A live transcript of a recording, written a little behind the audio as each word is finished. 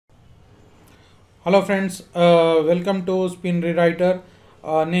Hello friends, welcome to spin rewriter.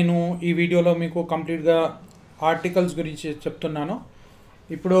 నేను ఈ వీడియోలో మీకు కంప్లీట్గా ఆర్టికల్స్ గురించి చెప్తున్నాను.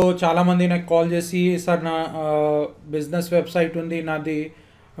 ఇప్పుడు చాలామంది నాకు కాల్ చేసి, సార్ నా బిజినెస్ వెబ్సైట్ ఉంది, నాది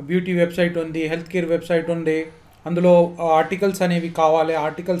బ్యూటీ వెబ్సైట్ ఉంది, హెల్త్ కేర్ వెబ్సైట్ ఉంది, అందులో ఆర్టికల్స్ అనేవి కావాలి,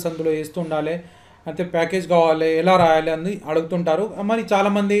 ఆర్టికల్స్ అందులో వేస్తుండాలి, అయితే ప్యాకేజ్ కావాలి, ఎలా రాయాలి అని అడుగుతుంటారు. మరి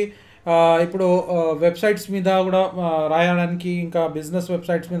చాలామంది ఇప్పుడు వెబ్సైట్స్ మీద కూడా రాయడానికి, ఇంకా బిజినెస్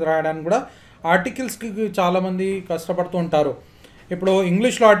వెబ్సైట్స్ మీద రాయడానికి కూడా ఆర్టికల్స్కి చాలామంది కష్టపడుతూ ఉంటారు. ఇప్పుడు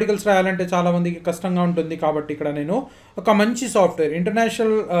ఇంగ్లీష్లో ఆర్టికల్స్ రాయాలంటే చాలామందికి కష్టంగా ఉంటుంది. కాబట్టి ఇక్కడ నేను ఒక మంచి సాఫ్ట్వేర్,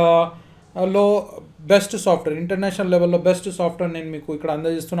 ఇంటర్నేషనల్లో బెస్ట్ సాఫ్ట్వేర్, ఇంటర్నేషనల్ లెవెల్లో బెస్ట్ సాఫ్ట్వేర్ నేను మీకు ఇక్కడ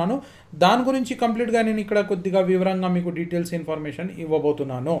అందజేస్తున్నాను. దాని గురించి కంప్లీట్గా నేను ఇక్కడ కొద్దిగా వివరంగా మీకు డీటెయిల్స్ ఇన్ఫర్మేషన్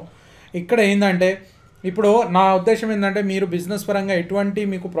ఇవ్వబోతున్నాను. ఇక్కడ ఏంటంటే, ఇప్పుడు నా ఉద్దేశం ఏంటంటే, మీరు బిజినెస్ పరంగా ఎటువంటి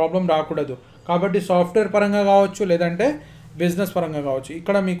మీకు ప్రాబ్లం రాకూడదు. కాబట్టి సాఫ్ట్వేర్ పరంగా కావచ్చు, లేదంటే బిజినెస్ పరంగా కావచ్చు,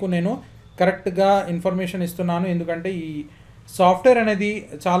 ఇక్కడ మీకు నేను కరెక్ట్గా ఇన్ఫర్మేషన్ ఇస్తున్నాను. ఎందుకంటే ఈ సాఫ్ట్వేర్ అనేది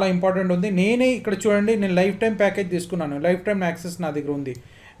చాలా ఇంపార్టెంట్ ఉంది. నేనే ఇక్కడ చూడండి, నేను లైఫ్ టైం ప్యాకేజ్ తీసుకున్నాను. లైఫ్ టైం యాక్సెస్ నా దగ్గర ఉంది.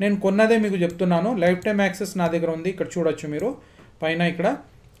 నేను కొన్నదే మీకు చెప్తున్నాను. లైఫ్ టైం యాక్సెస్ నా దగ్గర ఉంది. ఇక్కడ చూడొచ్చు మీరు పైన, ఇక్కడ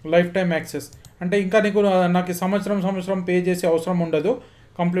లైఫ్ టైం యాక్సెస్ అంటే ఇంకా నాకు సంవత్సరం పే చేసే అవసరం ఉండదు.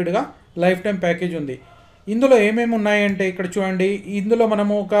 కంప్లీట్గా లైఫ్ టైం ప్యాకేజ్ ఉంది. ఇందులో ఏమేమి ఉన్నాయంటే, ఇక్కడ చూడండి, ఇందులో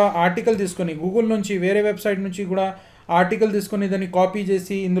మనము ఒక ఆర్టికల్ తీసుకొని గూగుల్ నుంచి, వేరే వెబ్సైట్ నుంచి కూడా ఆర్టికల్ తీసుకొని దాన్ని కాపీ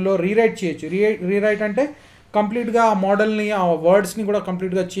చేసి ఇందులో రీరైట్ చేయొచ్చు. రీరైట్ అంటే కంప్లీట్గా ఆ మోడల్ని, ఆ వర్డ్స్ని కూడా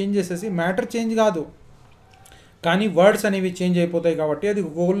కంప్లీట్గా చేంజ్ చేసేసి, మ్యాటర్ చేంజ్ కాదు కానీ వర్డ్స్ అనేవి చేంజ్ అయిపోతాయి. కాబట్టి అది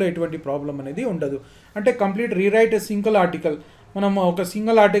గూగుల్లో ఎటువంటి ప్రాబ్లం అనేది ఉండదు. అంటే కంప్లీట్ రీరైట్ సింగిల్ ఆర్టికల్, మనం ఒక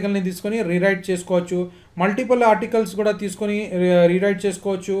సింగిల్ ఆర్టికల్ని తీసుకొని రీరైట్ చేసుకోవచ్చు. మల్టిపుల్ ఆర్టికల్స్ కూడా తీసుకొని రీరైట్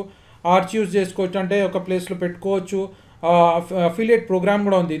చేసుకోవచ్చు, ఆర్చీవ్స్ చేసుకోవచ్చు, అంటే ఒక ప్లేస్లో పెట్టుకోవచ్చు. అఫిలియేట్ ప్రోగ్రామ్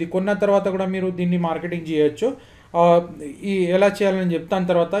కూడా ఉంది. ఇది కొన్న తర్వాత కూడా మీరు దీన్ని మార్కెటింగ్ చేయొచ్చు. ఈ ఎలా చేయాలని చెప్తాను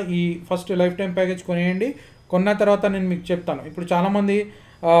తర్వాత. ఈ ఫస్ట్ లైఫ్ టైం ప్యాకేజ్ కొనేయండి. కొన్న తర్వాత నేను మీకు చెప్తాను. ఇప్పుడు చాలామంది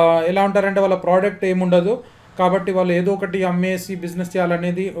ఎలా ఉంటారంటే, వాళ్ళ ప్రోడక్ట్ ఏముండదు కాబట్టి వాళ్ళు ఏదో ఒకటి అమ్మేసి బిజినెస్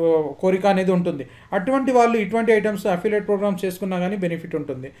చేయాలనేది కోరిక అనేది ఉంటుంది. అటువంటి వాళ్ళు ఇటువంటి ఐటమ్స్ అఫిలియేట్ ప్రోగ్రామ్స్ చేసుకున్నా కానీ బెనిఫిట్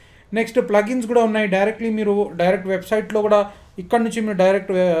ఉంటుంది. నెక్స్ట్ ప్లగిన్స్ కూడా ఉన్నాయి. మీరు డైరెక్ట్ వెబ్సైట్లో కూడా ఇక్కడ నుంచి మీరు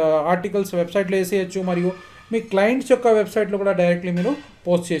డైరెక్ట్ ఆర్టికల్స్ వెబ్సైట్లో వేసేయచ్చు, మరియు మీ క్లయింట్స్ యొక్క వెబ్సైట్లో కూడా డైరెక్ట్లీ మీరు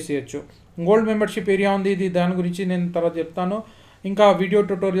పోస్ట్ చేసేయచ్చు. గోల్డ్ మెంబర్షిప్ ఏరియా ఉంది. ఇది దాని గురించి నేను తర్వాత చెప్తాను. ఇంకా వీడియో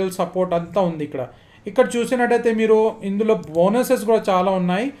ట్యూటోరియల్ సపోర్ట్ అంతా ఉంది. ఇక్కడ చూసినట్టయితే మీరు ఇందులో బోనసెస్ కూడా చాలా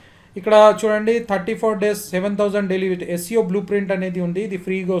ఉన్నాయి. ఇక్కడ చూడండి, 34 days 7,000 daily with SEO blue print అనేది ఉంది. ఇది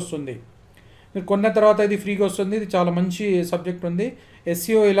ఫ్రీగా వస్తుంది. మీరు కొన్న తర్వాత ఇది ఫ్రీగా వస్తుంది. ఇది చాలా మంచి సబ్జెక్ట్ ఉంది.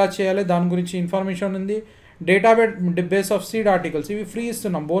 SEO ఎలా చేయాలి దాని గురించి ఇన్ఫర్మేషన్ ఉంది. డేటాబేస్ ఆఫ్ సీడ్ ఆర్టికల్స్, ఇవి ఫ్రీ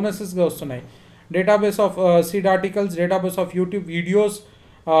ఇస్తున్నాం, బోనసెస్గా వస్తున్నాయి. Database of seed articles, database of YouTube videos,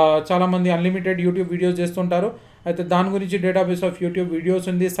 చాలామంది అన్లిమిటెడ్ యూట్యూబ్ వీడియోస్ చేస్తుంటారు. అయితే దాని గురించి డేటాబేస్ ఆఫ్ యూట్యూబ్ వీడియోస్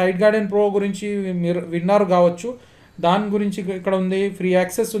ఉంది. సైట్ గార్డెన్ ప్రో గురించి మీరు విన్నారు కావచ్చు, దాని గురించి ఇక్కడ ఉంది. ఫ్రీ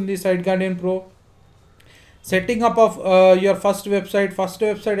యాక్సెస్ ఉంది site garden pro. Setting up of your first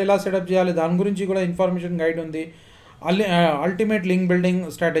website ఎలా సెటప్ చేయాలి దాని గురించి కూడా ఇన్ఫర్మేషన్ గైడ్ ఉంది. Ultimate link building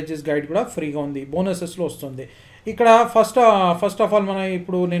strategies guide కూడా ఫ్రీగా ఉంది, బోనసెస్లో వస్తుంది. ఇక్కడ ఫస్ట్ ఆఫ్ ఆల్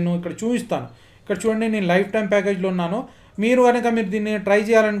నేను ఇక్కడ చూపిస్తాను. ఇక్కడ చూడండి, నేను లైఫ్ టైం ప్యాకేజ్లో ఉన్నాను. మీరు దీన్ని ట్రై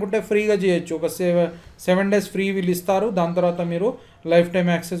చేయాలనుకుంటే ఫ్రీగా చేయొచ్చు. ఒక 7 days ఫ్రీ వీళ్ళు ఇస్తారు. దాని తర్వాత మీరు లైఫ్ టైం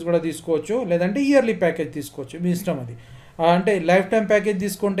యాక్సెస్ కూడా తీసుకోవచ్చు, లేదంటే ఇయర్లీ ప్యాకేజ్ తీసుకోవచ్చు, మీ ఇష్టం అది. అంటే లైఫ్ టైం ప్యాకేజ్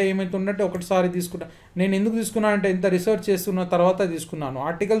తీసుకుంటే ఏమవుతుందంటే, ఒకటిసారి తీసుకుంటా. నేను ఎందుకు తీసుకున్నాను అంటే, ఇంత రీసెర్చ్ చేస్తున్న తర్వాత తీసుకున్నాను.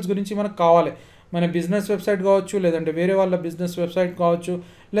 ఆర్టికల్స్ గురించి మనకు కావాలి. మన బిజినెస్ వెబ్సైట్ కావచ్చు, లేదంటే వేరే వాళ్ళ బిజినెస్ వెబ్సైట్ కావచ్చు,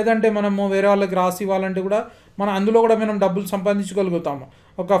 లేదంటే మనము వేరే వాళ్ళకి రాసి ఇవ్వాలంటే కూడా అందులో కూడా మనం డబ్బులు సంపాదించగలుగుతాము.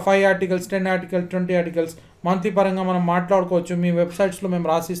 ఒక 5 articles 10 articles 20 articles మంత్లీ పరంగా మనం మాట్లాడుకోవచ్చు. మీ వెబ్సైట్స్లో మేము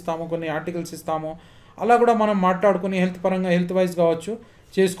రాసిస్తాము, కొన్ని ఆర్టికల్స్ ఇస్తాము. అలా కూడా మనం మాట్లాడుకుని హెల్త్ పరంగా, హెల్త్ వైజ్ కావచ్చు,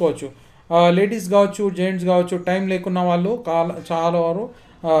 చేసుకోవచ్చు. లేడీస్ కావచ్చు, జెంట్స్ కావచ్చు, టైం లేకున్న వాళ్ళు చాలా వారు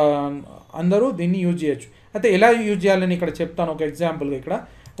అందరూ దీన్ని యూజ్ చేయొచ్చు. అయితే ఎలా యూజ్ చేయాలని ఇక్కడ చెప్తాను. ఒక ఎగ్జాంపుల్గా ఇక్కడ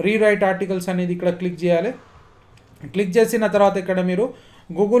రీరైట్ ఆర్టికల్స్ అనేది ఇక్కడ క్లిక్ చేయాలి. క్లిక్ చేసిన తర్వాత ఇక్కడ మీరు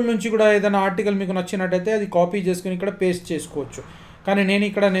గూగుల్ నుంచి కూడా ఏదైనా ఆర్టికల్ మీకు నచ్చినట్టయితే అది కాపీ చేసుకుని ఇక్కడ పేస్ట్ చేసుకోవచ్చు. కానీ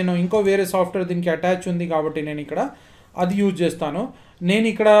నేను ఇంకో వేరే సాఫ్ట్వేర్ దీనికి అటాచ్ ఉంది కాబట్టి నేను ఇక్కడ అది యూజ్ చేస్తాను. నేను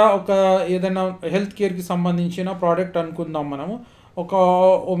ఇక్కడ ఒక ఏదైనా హెల్త్ కేర్కి సంబంధించిన ప్రోడక్ట్ అనుకుందాం మనము. ఒక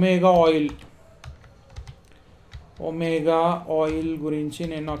ఒమేగా ఆయిల్ గురించి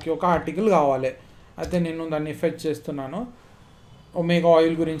నాకు ఒక ఆర్టికల్ కావాలి. అయితే నేను దాన్ని ఫెచ్ చేస్తున్నాను. ఒమేగా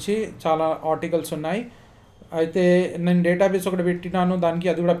ఆయిల్ గురించి చాలా ఆర్టికల్స్ ఉన్నాయి. అయితే నేను డేటాబేస్ ఒకటి పెట్టినాను దానికి,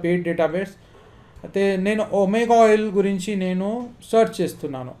 అది కూడా పెయిడ్ డేటాబేస్. అయితే నేను ఒమేగా ఆయిల్ గురించి నేను సెర్చ్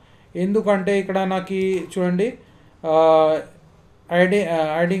చేస్తున్నాను. ఎందుకంటే ఇక్కడ నాకు చూడండి,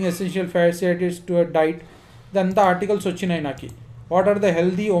 adding essential fatty acids to diet, ఇదంతా ఆర్టికల్స్ వచ్చినాయి నాకు. What are the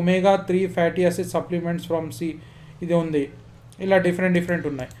healthy omega-3 fatty acid supplements from C, ఇది ఉంది. ఇలా డిఫరెంట్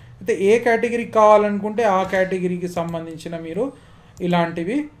ఉన్నాయి. అయితే ఏ కేటగిరీకి కావాలనుకుంటే ఆ కేటగిరీకి సంబంధించిన మీరు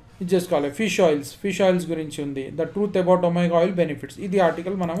ఇలాంటివి ఇది చేసుకోవాలి. ఫిష్ ఆయిల్స్ గురించి ఉంది. The truth about omega oil benefits, ఇది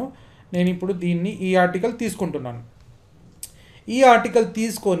ఆర్టికల్ నేను ఇప్పుడు ఈ ఆర్టికల్ తీసుకుంటున్నాను. ఈ ఆర్టికల్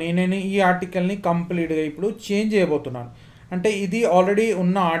తీసుకొని నేను ఈ ఆర్టికల్ని కంప్లీట్గా ఇప్పుడు చేంజ్ చేయబోతున్నాను. అంటే ఇది ఆల్రెడీ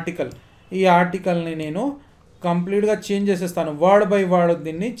ఉన్న ఆర్టికల్, ఈ ఆర్టికల్ని నేను కంప్లీట్గా చేంజ్ చేసేస్తాను. వర్డ్ బై వర్డ్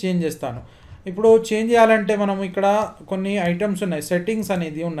దీన్ని చేంజ్ చేస్తాను. ఇప్పుడు చేంజ్ చేయాలంటే మనం ఇక్కడ కొన్ని ఐటమ్స్ ఉన్నాయి, సెట్టింగ్స్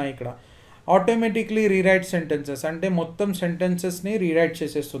అనేది ఉన్నాయి. ఇక్కడ ఆటోమేటిక్లీ రీరైట్ సెంటెన్సెస్ అంటే మొత్తం సెంటెన్సెస్ని రీరైట్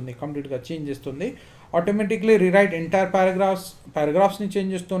చేసేస్తుంది, కంప్లీట్గా చేంజ్ చేస్తుంది. ఆటోమేటిక్లీ రీరైట్ ఎంటైర్ పారాగ్రాఫ్స్ని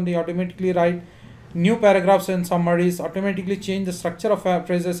చేంజ్ చేస్తుంది. Automatically right new paragraphs and summaries, automatically change the structure of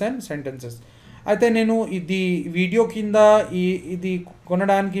phrases and sentences. అయితే నేను ఇది వీడియో కింద ఇది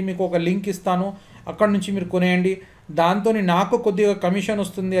కొనడానికి మీకు ఒక లింక్ ఇస్తాను, అక్కడ నుంచి మీరు కొనేయండి. దాంతో నాకు కొద్దిగా కమిషన్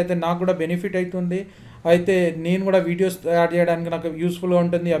వస్తుంది, అయితే నాకు కూడా బెనిఫిట్ అవుతుంది. అయితే నేను కూడా వీడియోస్ తయారు చేయడానికి నాకు యూస్ఫుల్గా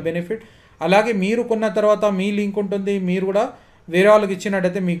ఉంటుంది ఆ బెనిఫిట్. అలాగే మీరు కొన్న తర్వాత మీ లింక్ ఉంటుంది, మీరు కూడా వేరే వాళ్ళకి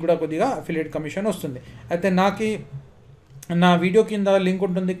ఇచ్చినట్టయితే మీకు కూడా కొద్దిగా అఫిలియేట్ కమిషన్ వస్తుంది. అయితే నా వీడియో కింద లింక్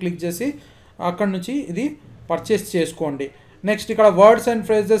ఉంటుంది, క్లిక్ చేసి అక్కడ నుంచి ఇది పర్చేస్ చేసుకోండి. నెక్స్ట్ ఇక్కడ వర్డ్స్ అండ్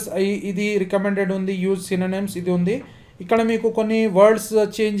ఫ్రేజెస్ ఇది రికమెండెడ్ ఉంది. యూజ్ సినోనిమ్స్ ఇది ఉంది. ఇక్కడ మీకు కొన్ని వర్డ్స్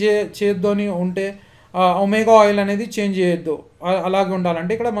చేంజ్ చేయొద్దు అని ఉంటే ఒమేగా ఆయిల్ అనేది చేంజ్ చేయొద్దు, అలాగే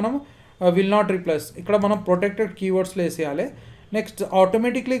ఉండాలంటే ఇక్కడ మనం విల్ నాట్ రీప్లేస్, ఇక్కడ మనం ప్రొటెక్టెడ్ కీవర్డ్స్లో వేసేయాలి. Next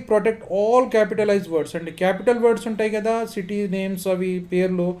automatically protect all capitalise words, అంటే క్యాపిటల్ వర్డ్స్ ఉంటాయి కదా, సిటీ నేమ్స్ అవి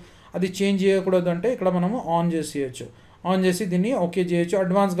పేర్లు, అది చేంజ్ చేయకూడదు అంటే ఇక్కడ మనము ఆన్ చేసేయచ్చు. ఆన్ చేసి దీన్ని ఓకే చేయొచ్చు.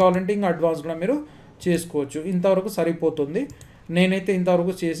 అడ్వాన్స్ కావాలంటే ఇంకా అడ్వాన్స్ కూడా మీరు చేసుకోవచ్చు. ఇంతవరకు సరిపోతుంది, నేనైతే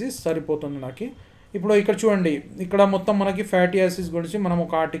ఇంతవరకు చేసి సరిపోతుంది నాకు. ఇప్పుడు ఇక్కడ చూడండి, ఇక్కడ మొత్తం మనకి ఫ్యాటీ యాసిడ్స్ గురించి మనం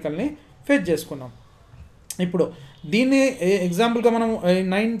ఒక ఆర్టికల్ని ఫెచ్ చేసుకున్నాం. ఇప్పుడు దీన్ని ఎగ్జాంపుల్గా మనం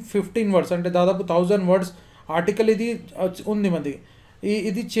 915 వర్డ్స్ అంటే దాదాపు 1000 వర్డ్స్ ఆర్టికల్ ఇది ఉంది మనది.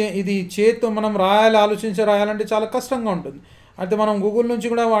 ఇది చేత్తో మనం ఆలోచించి రాయాలంటే చాలా కష్టంగా ఉంటుంది. అయితే మనం గూగుల్ నుంచి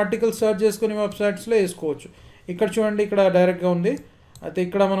కూడా ఆర్టికల్ సెర్చ్ చేసుకుని వెబ్సైట్స్లో వేసుకోవచ్చు. ఇక్కడ చూడండి, ఇక్కడ డైరెక్ట్గా ఉంది. అయితే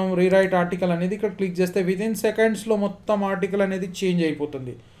ఇక్కడ మనం రీరైట్ ఆర్టికల్ అనేది ఇక్కడ క్లిక్ చేస్తే వితిన్ సెకండ్స్లో మొత్తం ఆర్టికల్ అనేది చేంజ్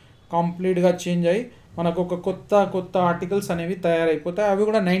అయిపోతుంది. కంప్లీట్గా చేంజ్ అయ్యి మనకు ఒక కొత్త ఆర్టికల్స్ అనేవి తయారైపోతాయి. అవి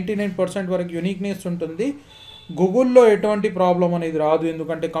కూడా 99% వరకు యూనిక్నెస్ ఉంటుంది. గూగుల్లో ఎటువంటి ప్రాబ్లం అనేది రాదు,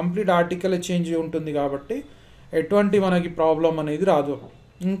 ఎందుకంటే కంప్లీట్ ఆర్టికల్ చేంజ్ ఉంటుంది కాబట్టి ఎటువంటి మనకి ప్రాబ్లం అనేది రాదు.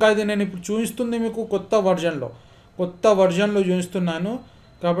 ఇంకా ఇది నేను ఇప్పుడు చూపిస్తుంది మీకు కొత్త వర్జన్లో చూపిస్తున్నాను.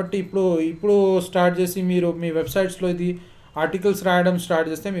 కాబట్టి ఇప్పుడు స్టార్ట్ చేసి మీరు మీ వెబ్సైట్స్లో ఇది ఆర్టికల్స్ రాయడం స్టార్ట్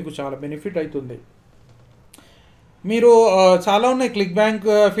చేస్తే మీకు చాలా బెనిఫిట్ అవుతుంది. మీరు చాలా ఉన్నాయి, క్లిక్ బ్యాంక్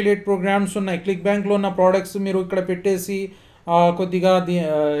అఫిలియేట్ ప్రోగ్రామ్స్ ఉన్నాయి. క్లిక్ బ్యాంక్లో ఉన్న ప్రోడక్ట్స్ మీరు ఇక్కడ పెట్టేసి కొద్దిగా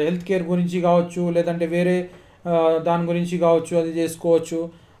హెల్త్ కేర్ గురించి కావచ్చు, లేదంటే వేరే దాని గురించి కావచ్చు, అది చేసుకోవచ్చు.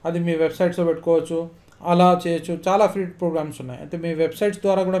 అది మీ వెబ్సైట్స్లో పెట్టుకోవచ్చు, అలా చేయొచ్చు. చాలా అఫిలియేట్ ప్రోగ్రామ్స్ ఉన్నాయి. అయితే మీ వెబ్సైట్స్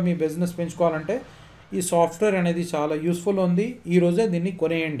ద్వారా కూడా మీ బిజినెస్ పెంచుకోవాలంటే ఈ సాఫ్ట్వేర్ అనేది చాలా యూస్ఫుల్ ఉంది. ఈరోజే దీన్ని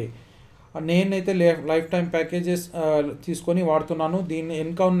కొనేయండి. నేనైతే లైఫ్ టైం ప్యాకేజెస్ తీసుకొని వాడుతున్నాను. దీన్ని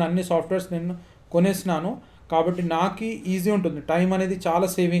వెనుక ఉన్న అన్ని సాఫ్ట్వేర్స్ నేను కొనేసినాను కాబట్టి నాకు ఈజీ ఉంటుంది. టైం అనేది చాలా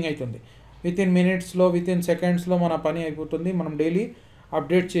సేవింగ్ అవుతుంది. వితిన్ మినిట్స్లో వితిన్ సెకండ్స్లో మన పని అయిపోతుంది. మనం డైలీ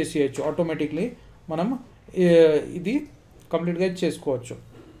అప్డేట్ చేసేయచ్చు. ఆటోమేటిక్లీ మనం ఇది కంప్లీట్గా చేసుకోవచ్చు.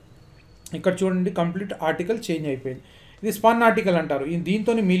 ఇక్కడ చూడండి, కంప్లీట్ ఆర్టికల్ చేంజ్ అయిపోయింది. ఇది స్పన్ ఆర్టికల్ అంటారు.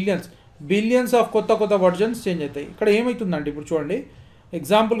 దీంతో బిలియన్స్ ఆఫ్ కొత్త వర్జన్స్ చేంజ్ అవుతాయి. ఇక్కడ ఏమవుతుందంటే ఇప్పుడు చూడండి,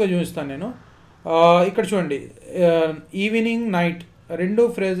 ఎగ్జాంపుల్గా చూపిస్తాను నేను. ఇక్కడ చూడండి, ఈవినింగ్ నైట్ రెండు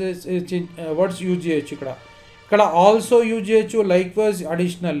ఫ్రేజెస్ వర్డ్స్ యూజ్ చేయొచ్చు. ఇక్కడ ఆల్సో యూజ్ చేయొచ్చు, like wise,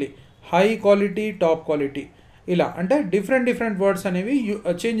 additionally, high quality, top quality, ఇలా అంటే డిఫరెంట్ వర్డ్స్ అనేవి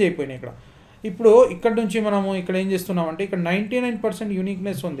చేంజ్ అయిపోయినాయి. ఇప్పుడు ఇక్కడ నుంచి మనము ఇక్కడ ఏం చేస్తున్నామంటే ఇక్కడ 99%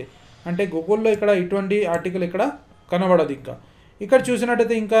 యూనిక్నెస్ ఉంది. అంటే గూగుల్లో ఇక్కడ ఇటువంటి ఆర్టికల్ ఇక్కడ కనబడదు. ఇక్కడ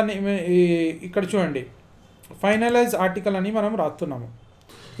చూసినట్టయితే ఇక్కడ చూడండి, ఫైనలైజ్ ఆర్టికల్ అని మనం రాస్తున్నాము.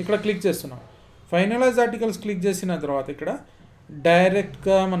 ఇక్కడ క్లిక్ చేస్తున్నాం. ఫైనలైజ్ ఆర్టికల్స్ క్లిక్ చేసిన తర్వాత ఇక్కడ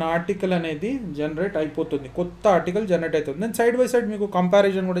డైరెక్ట్గా మన ఆర్టికల్ అనేది జనరేట్ అయిపోతుంది. కొత్త ఆర్టికల్ జనరేట్ అవుతుంది. నేను సైడ్ బై సైడ్ మీకు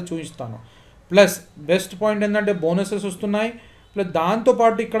కంపారిజన్ కూడా చూపిస్తాను. ప్లస్ బెస్ట్ పాయింట్ ఏంటంటే బోనసెస్ వస్తున్నాయి. ప్లస్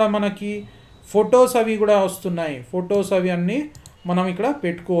దాంతోపాటు ఇక్కడ మనకి ఫొటోస్ అవి కూడా వస్తున్నాయి. ఫొటోస్ అవి అన్నీ మనం ఇక్కడ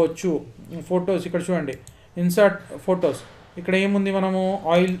పెట్టుకోవచ్చు. ఫొటోస్ ఇక్కడ చూడండి, ఇన్సర్ట్ ఫొటోస్. ఇక్కడ ఏముంది, మనము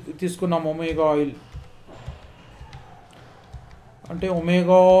ఆయిల్ తీసుకున్నాము, ఒమేగా ఆయిల్. అంటే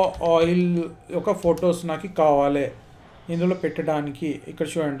ఒమేగా ఆయిల్ యొక్క ఫొటోస్ నాకు కావాలి ఇందులో పెట్టడానికి. ఇక్కడ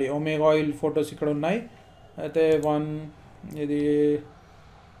చూడండి, ఒమేగా ఆయిల్ ఫొటోస్ ఇక్కడ ఉన్నాయి. అయితే 1, ఇది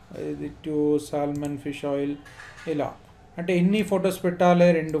 2 సాల్మన్ ఫిష్ ఆయిల్, ఇలా అంటే ఎన్ని ఫొటోస్ పెట్టాలి,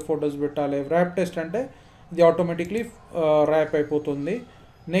 2 ఫొటోస్ పెట్టాలి. ర్యాప్ టెస్ట్ అంటే ఇది ఆటోమేటిక్లీ ర్యాప్ అయిపోతుంది.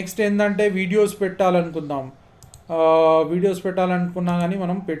 నెక్స్ట్ ఏంటంటే వీడియోస్ పెట్టాలనుకుందాం, వీడియోస్ పెట్టాలనుకున్నా కానీ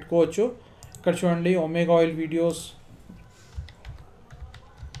మనం పెట్టుకోవచ్చు. ఇక్కడ చూడండి ఒమేగా ఆయిల్ వీడియోస్,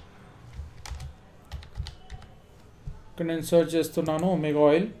 ఇక్కడ నేను సెర్చ్ చేస్తున్నాను ఒమేగా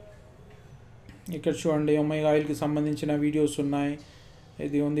ఆయిల్. ఇక్కడ చూడండి ఒమేగా ఆయిల్కి సంబంధించిన వీడియోస్ ఉన్నాయి.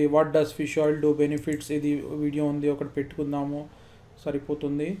 ఇది ఉంది what does fish oil do benefits, ఇది వీడియో ఉంది, ఒకటి పెట్టుకుందాము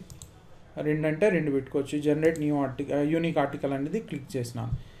సరిపోతుంది. రెండంటే రెండు పెట్టుకోవచ్చు. Generate new article unique article అనేది క్లిక్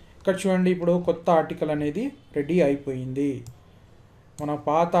చేసినాను. ఇక్కడ చూడండి ఇప్పుడు కొత్త ఆర్టికల్ అనేది రెడీ అయిపోయింది. మన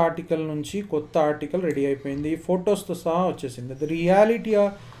పాత ఆర్టికల్ నుంచి కొత్త ఆర్టికల్ రెడీ అయిపోయింది, ఫొటోస్తో సహా వచ్చేసింది. The reality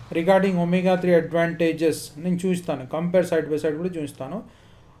regarding omega-3 advantages నేను చూస్తాను, కంపేర్ సైడ్ బై సైడ్ కూడా చూస్తాను.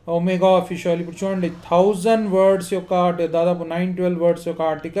 ఒమేగా ఫిష్ ఆయిల్ ఇప్పుడు చూడండి 1000 వర్డ్స్ యొక్క దాదాపు 912 వర్డ్స్ యొక్క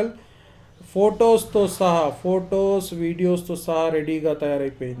ఆర్టికల్ ఫొటోస్తో సహా, ఫొటోస్ వీడియోస్తో సహా రెడీగా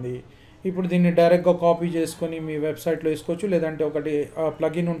తయారైపోయింది. ఇప్పుడు దీన్ని డైరెక్ట్గా కాపీ చేసుకొని మీ వెబ్సైట్లో వేసుకోవచ్చు, లేదంటే ఒకటి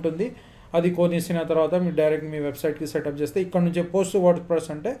ప్లగిన్ ఉంటుంది, అది కొనేసిన తర్వాత మీరు డైరెక్ట్ మీ వెబ్సైట్కి సెటప్ చేస్తే ఇక్కడ నుంచి పోస్ట్ వర్డ్ప్రెస్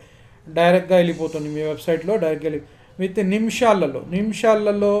అంటే డైరెక్ట్గా వెళ్ళిపోతుంది మీ వెబ్సైట్లో. డైరెక్ట్గా విత్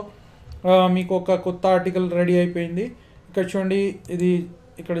నిమిషాలలో మీకు ఒక కొత్త ఆర్టికల్ రెడీ అయిపోయింది. ఇక్కడ చూడండి ఇది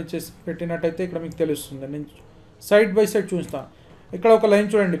ఇక్కడ చేసి పెట్టినట్టయితే ఇక్కడ మీకు తెలుస్తుంది. నేను సైడ్ బై సైడ్ చూస్తాను. ఇక్కడ ఒక లైన్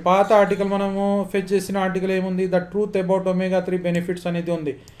చూడండి, పాత ఆర్టికల్ మనము ఫెచ్ చేసిన ఆర్టికల్ ఏముంది, the truth about omega-3 benefits అనేది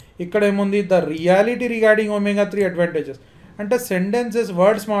ఉంది. ఇక్కడ ఏముంది, the reality regarding omega-3 advantages. అంటే సెంటెన్సెస్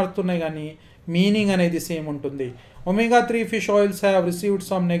వర్డ్స్ మారుతున్నాయి కానీ మీనింగ్ అనేది సేమ్ ఉంటుంది. omega-3 fish oils have received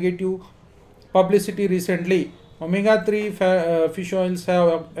some negative publicity recently. omega-3 fish oils have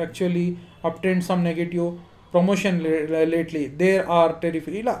actually obtained some negative promotion lately. There are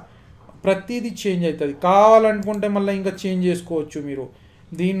terrific. ఇలా ప్రతిదీ change అవుతుంది. కావాలనుకుంటే మళ్ళీ ఇంకా చేంజ్ చేసుకోవచ్చు. మీరు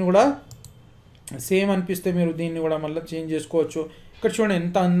దీన్ని కూడా సేమ్ అనిపిస్తే మీరు దీన్ని కూడా మళ్ళీ చేంజ్ చేసుకోవచ్చు. ఇక్కడ చూడండి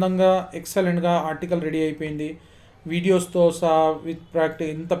ఎంత అందంగా ఎక్సలెంట్గా ఆర్టికల్ రెడీ అయిపోయింది, వీడియోస్తో సహా విత్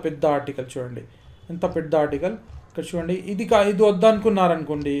ప్రాక్టీస్. ఎంత పెద్ద ఆర్టికల్ చూడండి, ఎంత పెద్ద ఆర్టికల్. ఇక్కడ చూడండి ఇది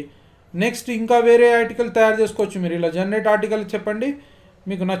వద్దనుకున్నారనుకోండి, నెక్స్ట్ ఇంకా వేరే ఆర్టికల్ తయారు చేసుకోవచ్చు. మీరు ఇలా జనరేట్ ఆర్టికల్ చెప్పండి,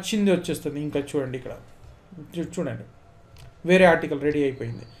 మీకు నచ్చింది వచ్చేస్తుంది. ఇంకా చూడండి ఇక్కడ చూడండి వేరే ఆర్టికల్ రెడీ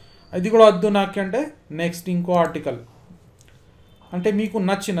అయిపోయింది. అది కూడా వద్దు నాకు అంటే నెక్స్ట్ ఇంకో ఆర్టికల్ అంటే మీకు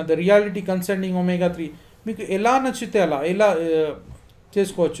నచ్చిన ద రియాలిటీ కన్సర్నింగ్ omega-3 మీకు ఎలా నచ్చితే అలా ఎలా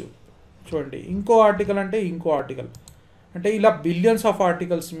చేసుకోవచ్చు. చూడండి ఇంకో ఆర్టికల్ అంటే ఇంకో ఆర్టికల్ అంటే ఇలా బిలియన్స్ ఆఫ్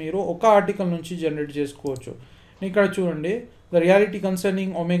ఆర్టికల్స్ మీరు ఒక ఆర్టికల్ నుంచి జనరేట్ చేసుకోవచ్చు. ఇక్కడ చూడండి the reality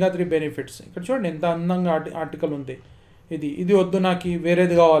concerning omega-3 benefits. ఇక్కడ చూడండి ఎంత అందంగా ఆర్టికల్ ఉంది. ఇది వద్దు నాకు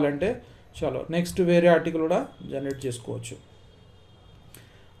వేరేది కావాలంటే చలో నెక్స్ట్ వేరే ఆర్టికల్ కూడా జనరేట్ చేసుకోవచ్చు.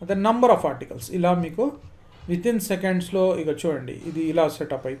 అదే నంబర్ ఆఫ్ ఆర్టికల్స్ ఇలా మీకు వితిన్ సెకండ్స్లో ఇక చూడండి ఇది ఇలా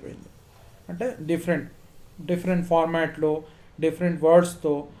సెటప్ అయిపోయింది. అంటే డిఫరెంట్ ఫార్మాట్లో డిఫరెంట్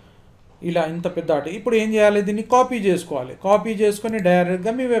వర్డ్స్తో ఇలా ఇంత పెద్ద ఆర్టికల్. ఇప్పుడు ఏం చేయాలి, దీన్ని కాపీ చేసుకోవాలి. కాపీ చేసుకొని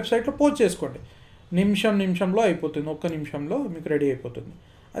డైరెక్ట్గా మీ వెబ్సైట్లో పోస్ట్ చేసుకోండి. నిమిషంలో అయిపోతుంది, ఒక్క నిమిషంలో మీకు రెడీ అయిపోతుంది.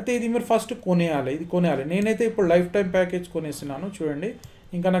 అయితే ఇది మీరు ఫస్ట్ కొనేయాలి. నేనైతే ఇప్పుడు లైఫ్ టైం ప్యాకేజ్ కొనేసినాను. చూడండి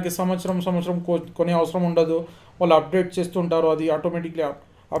ఇంకా నాకు సంవత్సరం కొనే అవసరం ఉండదు. వాళ్ళు అప్డేట్ చేస్తుంటారు, అది ఆటోమేటిక్లీ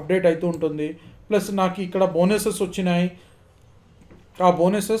అప్డేట్ అవుతూ ఉంటుంది. ప్లస్ నాకు ఇక్కడ బోనసెస్ వచ్చినాయి, ఆ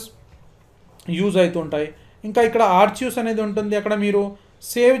బోనసెస్ యూజ్ అవుతుంటాయి. ఇంకా ఇక్కడ ఆర్చివ్స్ అనేది ఉంటుంది, అక్కడ మీరు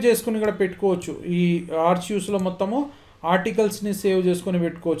సేవ్ చేసుకుని ఇక్కడ పెట్టుకోవచ్చు. ఈ ఆర్చివ్స్లో మొత్తము ఆర్టికల్స్ని సేవ్ చేసుకొని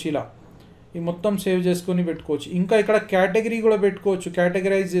పెట్టుకోవచ్చు. ఇలా ఈ మొత్తం సేవ్ చేసుకొని పెట్టుకోవచ్చు. ఇంకా ఇక్కడ కేటగిరీ కూడా పెట్టుకోవచ్చు,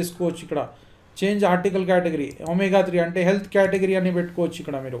 కేటగరైజ్ చేసుకోవచ్చు. ఇక్కడ చేంజ్ ఆర్టికల్ కేటగిరీ omega-3 అంటే హెల్త్ కేటగిరీ అని పెట్టుకోవచ్చు.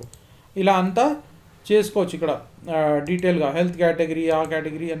 ఇక్కడ మీరు ఇలా అంతా చేసుకోవచ్చు. ఇక్కడ డీటెయిల్గా హెల్త్ కేటగిరీ ఆ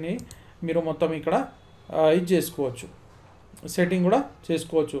కేటగిరీ అని మీరు మొత్తం ఇక్కడ ఇది చేసుకోవచ్చు. సెట్టింగ్ కూడా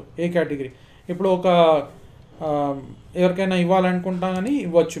చేసుకోవచ్చు ఏ కేటగిరీ. ఇప్పుడు ఒక ఎవరికైనా ఇవ్వాలనుకుంటా కానీ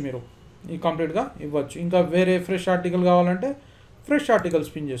ఇవ్వచ్చు, మీరు ఈ కంప్లీట్గా ఇవ్వచ్చు. ఇంకా వేరే ఫ్రెష్ ఆర్టికల్ కావాలంటే ఫ్రెష్ ఆర్టికల్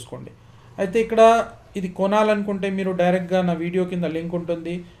స్పిన్ చేసుకోండి. అయితే ఇక్కడ ఇది కొనాలనుకుంటే మీరు డైరెక్ట్గా నా వీడియో కింద లింక్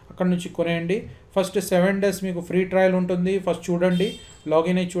ఉంటుంది, అక్కడ నుంచి కొనేయండి. ఫస్ట్ 7 days మీకు ఫ్రీ ట్రయల్ ఉంటుంది. ఫస్ట్ చూడండి,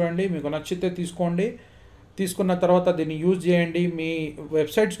 లాగిన్ అయ్యి చూడండి, మీకు నచ్చితే తీసుకోండి. తీసుకున్న తర్వాత దీన్ని యూజ్ చేయండి, మీ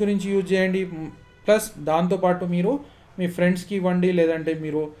వెబ్సైట్స్ గురించి యూజ్ చేయండి. ప్లస్ దాంతోపాటు మీరు మీ ఫ్రెండ్స్కి ఇవ్వండి, లేదంటే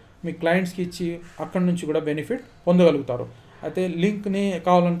మీరు మీ క్లయింట్స్కి ఇచ్చి అక్కడ నుంచి కూడా బెనిఫిట్ పొందగలుగుతారు. అయితే లింక్ని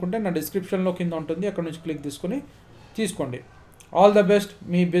కావాలనుకుంటే నా డిస్క్రిప్షన్లో కింద ఉంటుంది, అక్కడ నుంచి క్లిక్ తీసుకొని తీసుకోండి. ఆల్ ద బెస్ట్,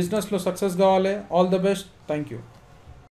 మీ బిజినెస్లో సక్సెస్ కావాలి. All the best, thank you.